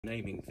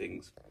naming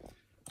things.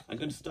 I'm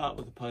going to start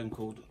with a poem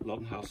called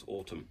Longhouse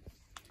Autumn.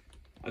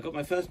 I got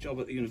my first job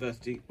at the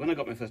university. When I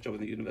got my first job at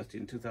the university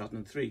in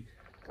 2003,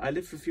 I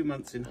lived for a few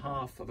months in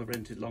half of a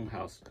rented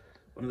longhouse,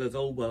 one of those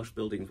old Welsh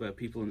buildings where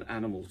people and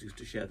animals used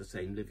to share the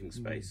same living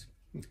space.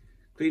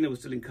 Cleaner was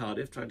still in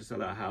Cardiff trying to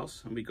sell our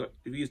house, and we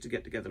used to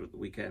get together at the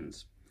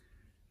weekends.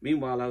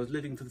 Meanwhile, I was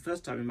living for the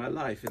first time in my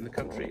life in the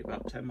country,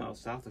 about 10 miles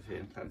south of here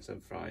in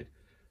Llansamfraid,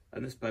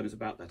 and this poem is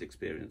about that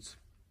experience.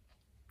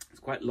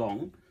 It's quite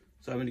long,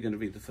 so I'm only going to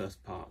read the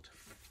first part.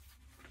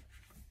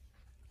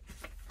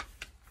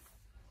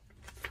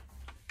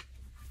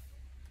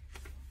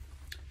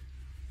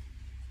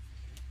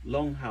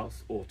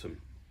 Longhouse Autumn.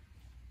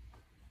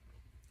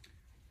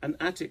 An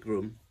attic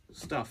room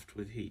stuffed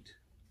with heat.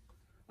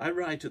 I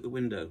write at the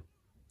window.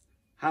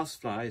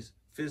 Houseflies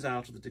fizz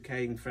out of the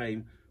decaying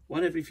frame,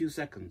 one every few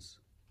seconds,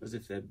 as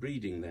if they're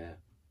breeding there.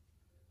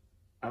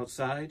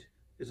 Outside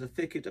is a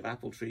thicket of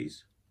apple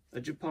trees, a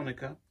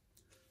japonica,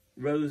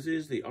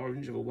 roses the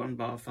orange of a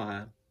one-bar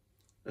fire,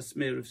 a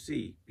smear of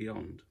sea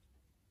beyond.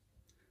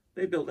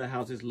 They built their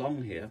houses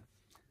long here.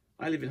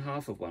 I live in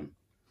half of one,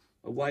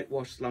 a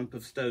whitewashed lump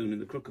of stone in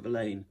the crook of a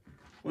lane.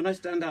 When I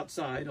stand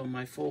outside on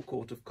my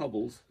forecourt of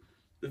cobbles,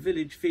 the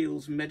village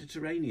feels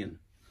Mediterranean,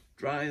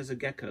 dry as a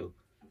gecko,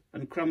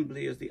 and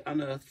crumbly as the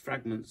unearthed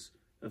fragments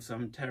of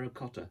some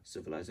terracotta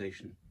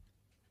civilization.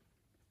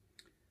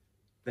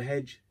 The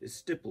hedge is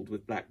stippled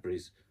with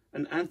blackberries,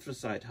 an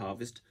anthracite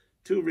harvest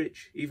too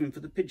rich even for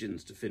the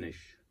pigeons to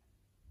finish.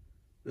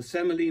 The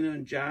semolina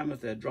and jam of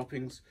their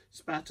droppings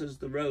spatters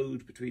the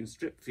road between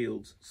strip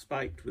fields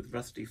spiked with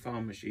rusty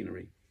farm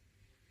machinery.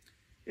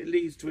 It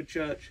leads to a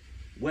church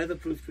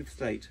weatherproofed with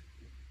slate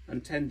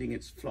and tending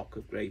its flock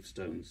of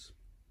gravestones.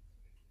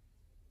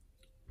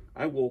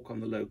 I walk on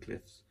the low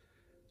cliffs,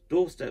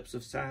 doorsteps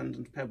of sand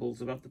and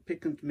pebbles above the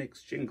piquant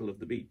mixed shingle of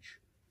the beach,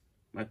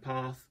 my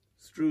path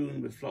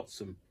strewn with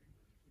flotsam,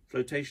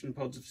 flotation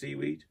pods of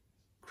seaweed,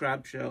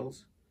 crab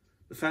shells,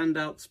 the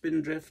fanned-out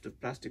spindrift of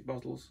plastic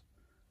bottles,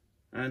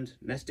 and,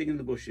 nesting in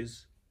the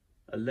bushes,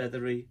 a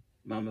leathery,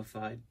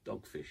 mummified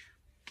dogfish.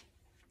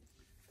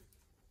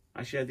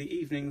 I share the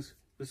evenings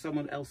with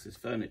someone else's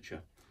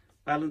furniture,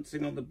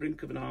 balancing on the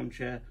brink of an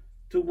armchair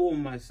to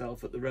warm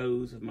myself at the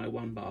rose of my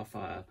one-bar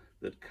fire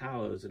that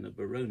cowers in a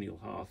baronial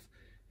hearth,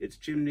 its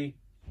chimney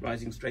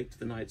rising straight to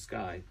the night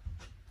sky.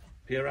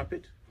 Peer up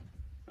it,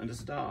 and a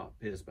star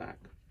peers back.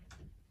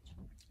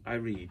 I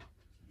read,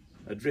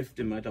 adrift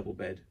in my double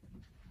bed.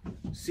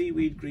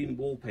 Seaweed green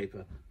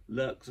wallpaper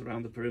lurks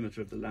around the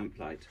perimeter of the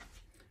lamplight.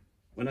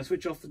 When I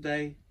switch off the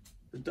day,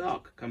 the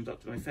dark comes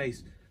up to my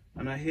face,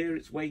 and I hear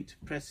its weight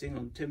pressing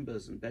on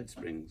timbers and bed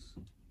springs.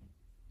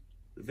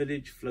 The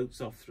village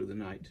floats off through the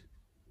night.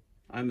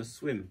 I must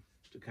swim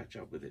to catch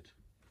up with it.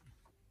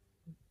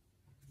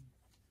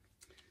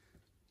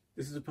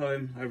 This is a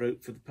poem I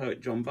wrote for the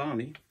poet John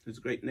Barney, who's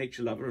a great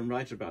nature lover and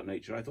writer about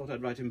nature. I thought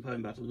I'd write him a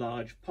poem about a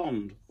large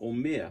pond, or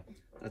mere,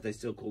 as they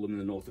still call them in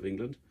the north of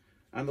England,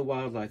 and the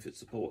wildlife it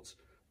supports,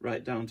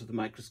 right down to the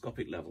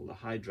microscopic level, the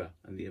hydra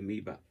and the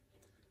amoeba.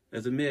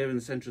 There's a mere in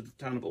the centre of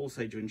the town of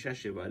Alsager in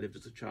Cheshire, where I lived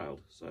as a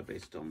child, so I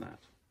based it on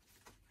that.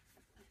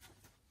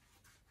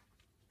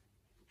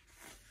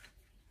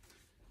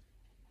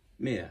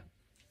 Mere,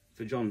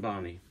 for John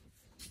Barney.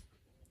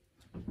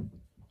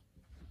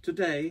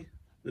 Today,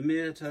 the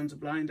mere turns a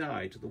blind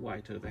eye to the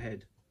white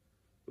overhead,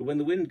 but when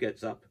the wind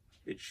gets up,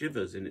 it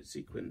shivers in its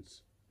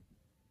sequins.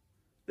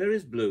 There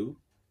is blue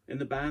in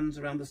the bands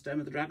around the stem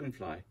of the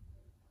dragonfly,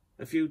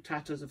 a few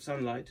tatters of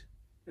sunlight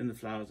in the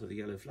flowers of the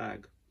yellow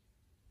flag.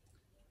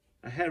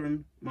 A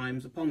heron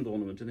mimes a pond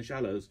ornament in the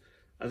shallows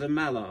as a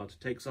mallard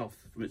takes off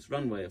from its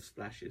runway of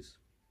splashes.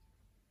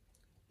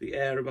 The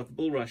air above the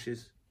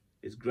bulrushes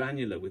is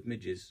granular with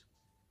midges.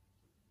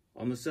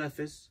 On the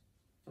surface,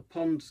 a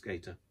pond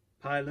skater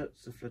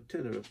pilots a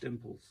flotilla of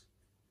dimples.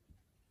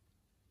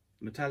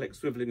 The metallic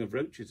swivelling of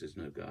roaches is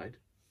no guide.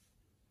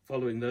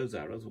 Following those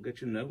arrows will get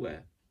you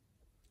nowhere.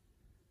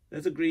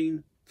 There's a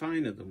green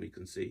finer than we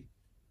can see,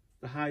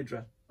 the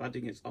hydra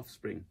budding its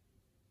offspring.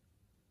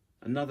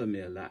 Another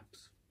mere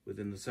lapse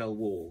within the cell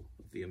wall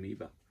of the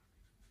amoeba.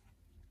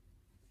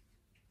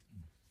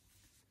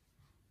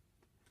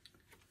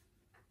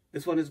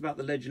 This one is about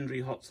the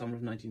legendary hot summer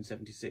of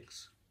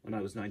 1976, when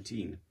I was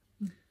 19.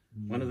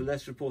 One of the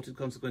less reported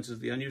consequences of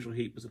the unusual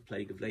heat was a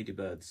plague of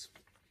ladybirds.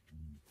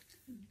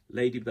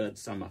 Ladybird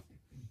summer.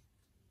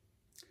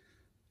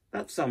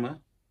 That summer,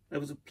 there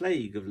was a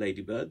plague of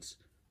ladybirds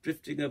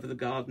drifting over the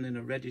garden in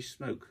a reddish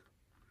smoke.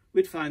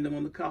 We'd find them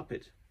on the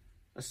carpet,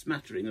 a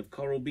smattering of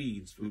coral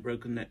beads from a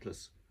broken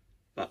necklace,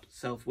 but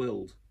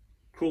self-willed,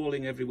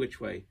 crawling every which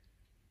way,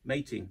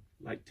 mating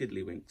like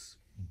tiddlywinks.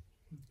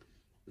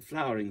 The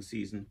flowering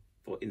season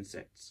for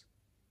insects.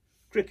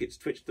 Crickets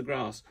twitched the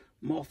grass,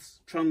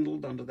 moths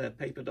trundled under their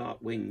paper-dark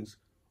wings,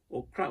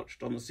 or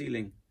crouched on the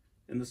ceiling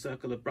in the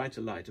circle of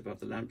brighter light above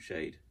the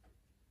lampshade,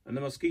 and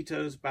the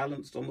mosquitoes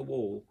balanced on the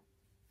wall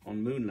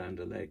on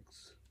moonlander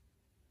legs.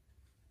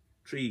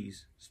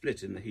 Trees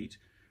split in the heat.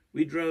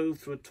 We drove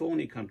through a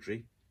tawny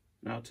country,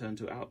 now turned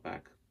to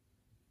outback.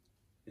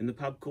 In the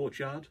pub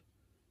courtyard,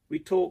 we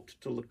talked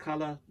till the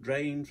colour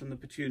drained from the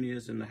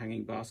petunias in the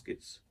hanging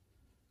baskets,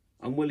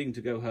 unwilling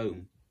to go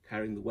home,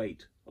 carrying the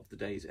weight of the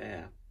day's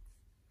air.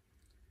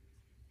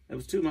 There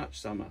was too much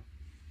summer.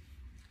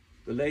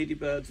 The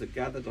ladybirds that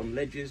gathered on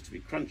ledges to be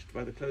crunched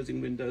by the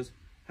closing windows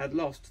had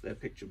lost their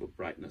picture book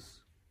brightness.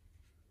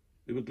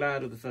 We were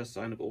glad of the first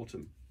sign of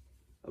autumn,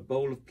 a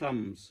bowl of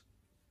plums,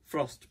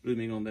 frost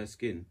blooming on their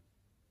skin,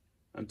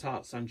 and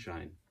tart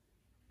sunshine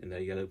in their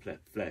yellow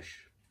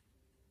flesh.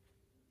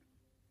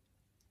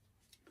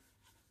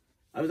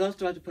 I was asked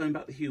to write a poem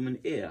about the human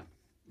ear.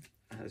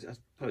 As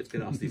poets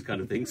get asked these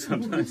kind of things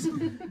sometimes.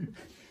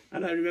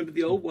 And I remembered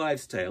the old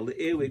wives' tale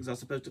that earwigs are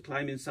supposed to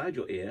climb inside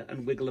your ear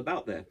and wiggle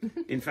about there.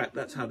 In fact,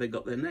 that's how they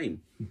got their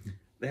name.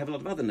 They have a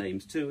lot of other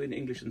names too in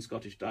English and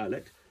Scottish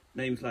dialect,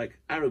 names like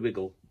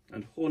arrowiggle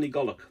and horny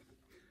gollock.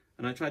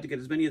 And I tried to get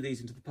as many of these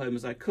into the poem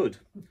as I could.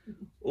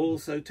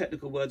 Also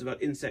technical words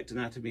about insect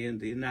anatomy and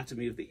the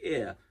anatomy of the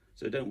ear.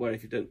 So don't worry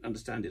if you don't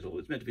understand it all.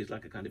 It's meant to be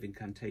like a kind of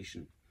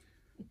incantation.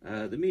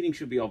 The meaning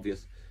should be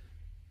obvious.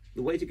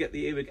 The way to get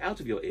the earwig out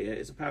of your ear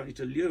is apparently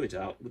to lure it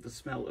out with the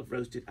smell of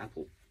roasted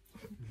apple.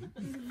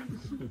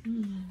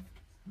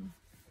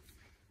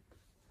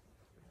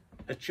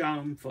 A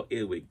charm for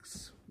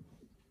earwigs.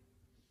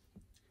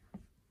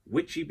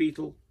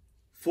 Witchy-beetle,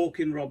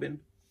 forkin-robin,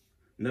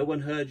 no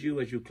one heard you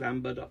as you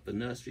clambered up the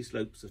nursery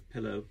slopes of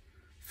pillow,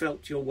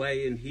 felt your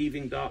way in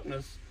heaving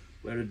darkness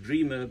where a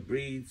dreamer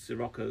breathed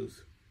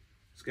siroccos,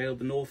 scaled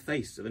the north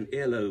face of an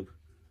earlobe,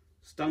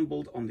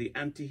 stumbled on the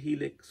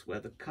antihelix where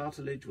the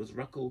cartilage was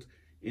ruckled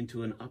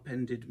into an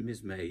upended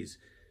mismaze,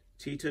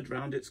 teetered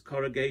round its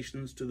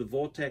corrugations to the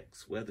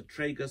vortex where the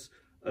tragus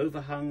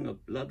overhung a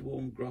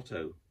blood-warm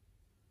grotto.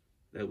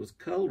 There was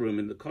curl room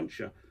in the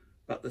concha,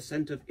 but the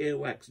scent of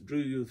earwax drew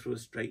you through a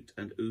straight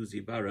and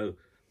oozy burrow,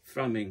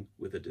 thrumming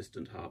with a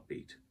distant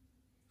heartbeat.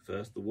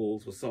 First the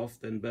walls were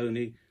soft, then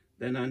bony,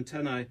 then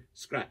antennae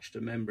scratched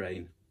a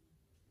membrane.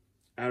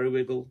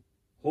 Arrowiggle,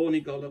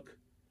 horny gollock,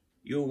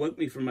 you awoke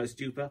me from my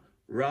stupor,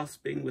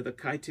 rasping with a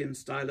chitin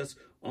stylus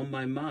on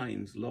my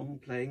mind's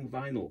long-playing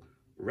vinyl,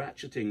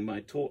 ratcheting my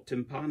taut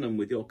tympanum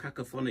with your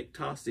cacophonic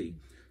tarsi,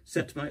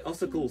 set my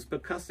ossicles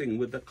percussing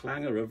with the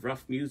clangour of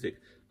rough music,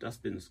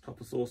 dustbins,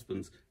 copper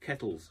saucepans,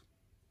 kettles.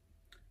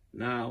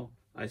 Now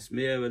I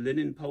smear a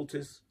linen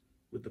poultice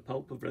with the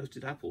pulp of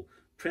roasted apple,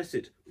 press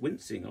it,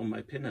 wincing on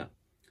my pinner.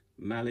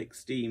 Malic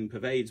steam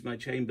pervades my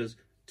chambers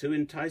to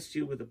entice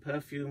you with a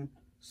perfume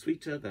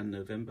sweeter than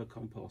November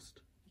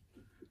compost.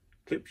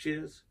 Clip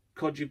shears,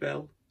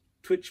 codgy-bell,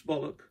 twitch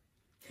bollock,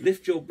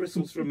 lift your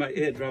bristles from my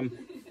eardrum.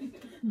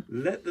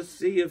 Let the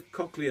sea of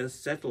cochlears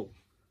settle,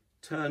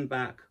 turn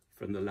back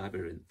from the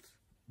labyrinth.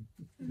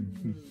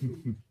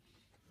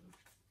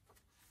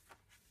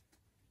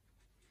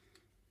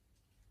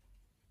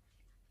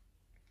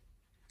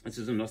 This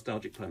is a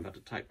nostalgic poem about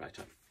a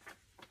typewriter.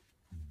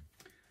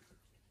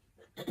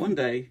 One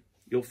day,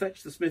 you'll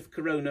fetch the Smith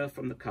Corona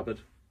from the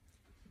cupboard,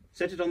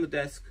 set it on the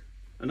desk,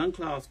 and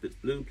unclasp its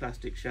blue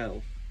plastic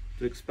shell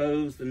to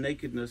expose the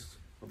nakedness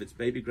of its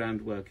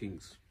baby-ground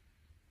workings.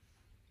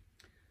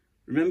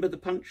 Remember the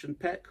punch and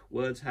peck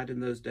words had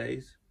in those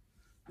days,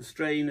 the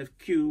strain of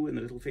Q in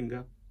the little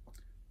finger,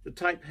 the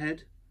type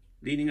head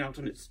leaning out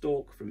on its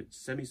stalk from its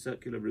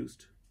semicircular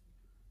roost,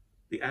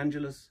 the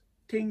Angelus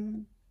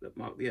ting that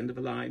marked the end of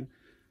a line,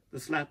 the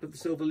slap of the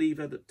silver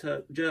lever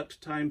that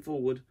jerked time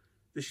forward,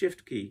 the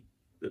shift key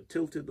that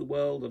tilted the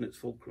world on its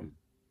fulcrum,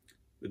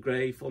 the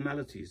grey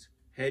formalities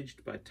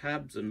hedged by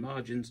tabs and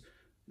margins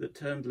that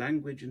turned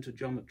language into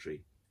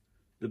geometry,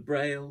 the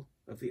braille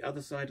of the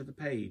other side of the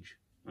page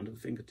under the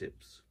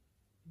fingertips.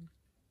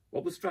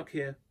 What was struck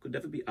here could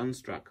never be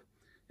unstruck,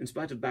 in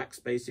spite of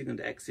backspacing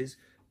and X's,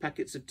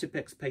 packets of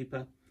Tipex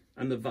paper,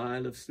 and the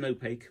vial of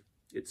snowpake,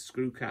 its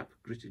screw cap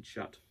gritted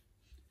shut.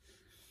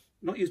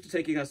 Not used to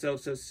taking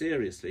ourselves so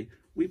seriously,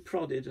 we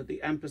prodded at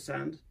the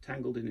ampersand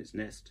tangled in its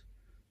nest,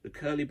 the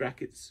curly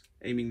brackets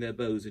aiming their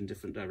bows in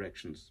different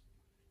directions.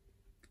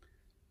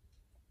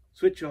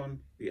 Switch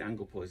on the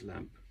Anglepoise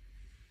lamp.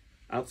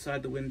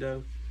 Outside the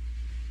window,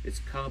 it's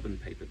carbon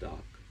paper dark.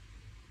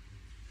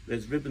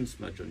 There's ribbon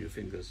smudge on your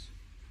fingers,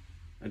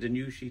 and a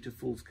new sheet of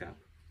foolscap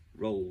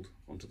rolled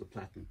onto the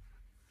platen.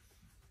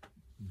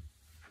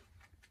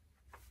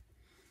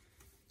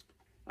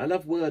 I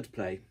love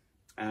wordplay,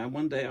 and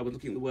one day I was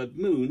looking at the word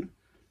moon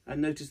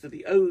and noticed that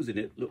the O's in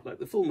it looked like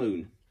the full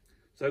moon.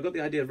 So I got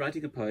the idea of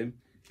writing a poem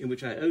in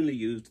which I only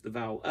used the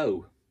vowel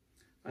O.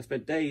 I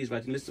spent days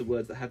writing lists of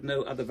words that had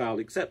no other vowel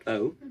except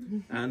O,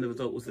 and the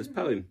result was this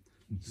poem.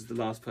 This is the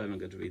last poem I'm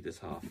going to read this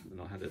half,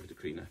 and I'll hand over to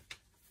Krina.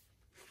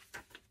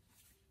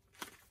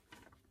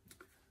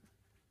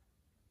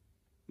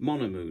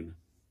 Monomoon.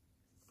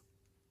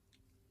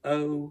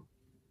 O,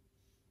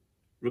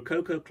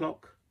 rococo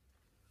clock,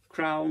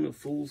 crown of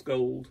fool's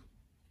gold,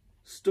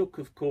 stook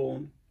of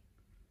corn,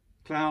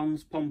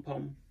 clown's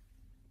pom-pom,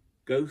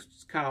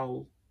 ghost's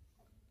cowl,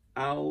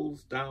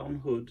 owl's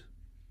down hood.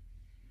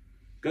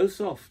 Go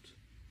soft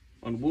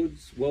on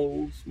woods,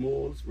 wolds,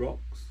 moors,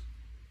 rocks,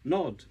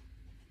 nod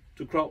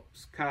to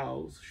crops,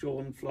 cows,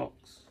 shorn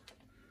flocks.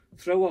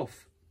 Throw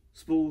off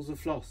spools of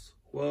floss,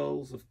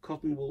 whirls of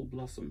cotton wool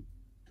blossom.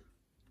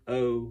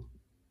 Oh,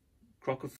 crock of